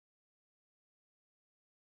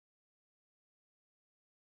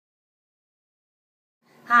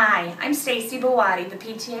Hi, I'm Stacy Buatti, the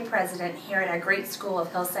PTA president here at our great school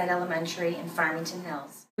of Hillside Elementary in Farmington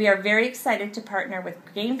Hills. We are very excited to partner with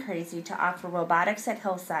Game Crazy to offer robotics at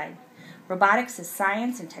Hillside. Robotics is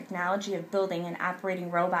science and technology of building and operating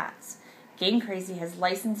robots. Game Crazy has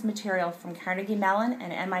licensed material from Carnegie Mellon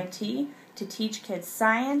and MIT to teach kids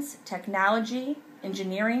science, technology,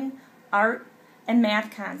 engineering, art, and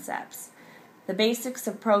math concepts. The basics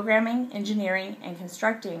of programming, engineering, and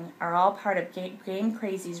constructing are all part of Game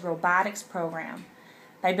Crazy's robotics program.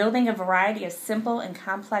 By building a variety of simple and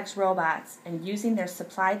complex robots and using their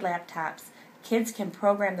supplied laptops, kids can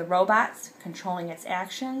program the robots, controlling its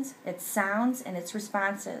actions, its sounds, and its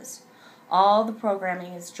responses. All the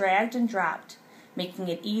programming is dragged and dropped, making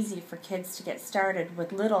it easy for kids to get started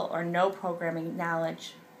with little or no programming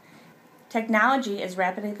knowledge. Technology is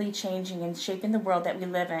rapidly changing and shaping the world that we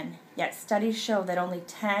live in, yet studies show that only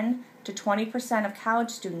 10 to 20% of college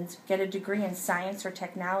students get a degree in science or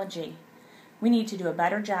technology. We need to do a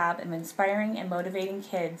better job of inspiring and motivating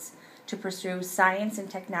kids to pursue science and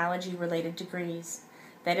technology-related degrees.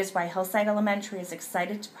 That is why Hillside Elementary is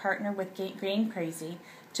excited to partner with Game Crazy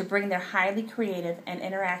to bring their highly creative and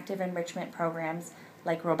interactive enrichment programs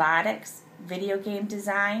like robotics, video game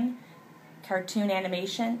design, cartoon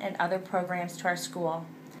animation, and other programs to our school.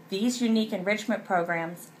 These unique enrichment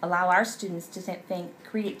programs allow our students to think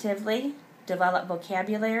creatively, develop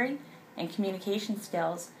vocabulary and communication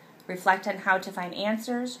skills, reflect on how to find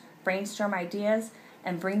answers, brainstorm ideas,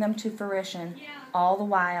 and bring them to fruition, all the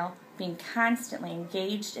while being constantly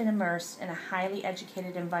engaged and immersed in a highly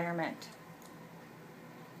educated environment.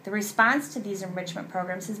 The response to these enrichment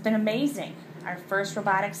programs has been amazing. Our first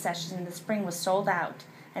robotics session in the spring was sold out,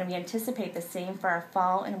 and we anticipate the same for our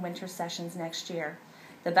fall and winter sessions next year.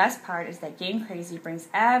 The best part is that Game Crazy brings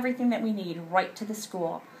everything that we need right to the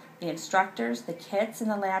school: the instructors, the kits, and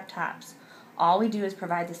the laptops. All we do is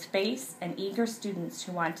provide the space and eager students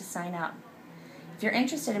who want to sign up. If you're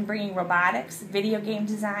interested in bringing robotics, video game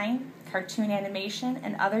design, cartoon animation,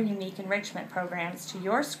 and other unique enrichment programs to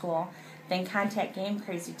your school, then contact Game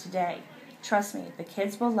Crazy today. Trust me, the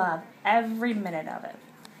kids will love every minute of it.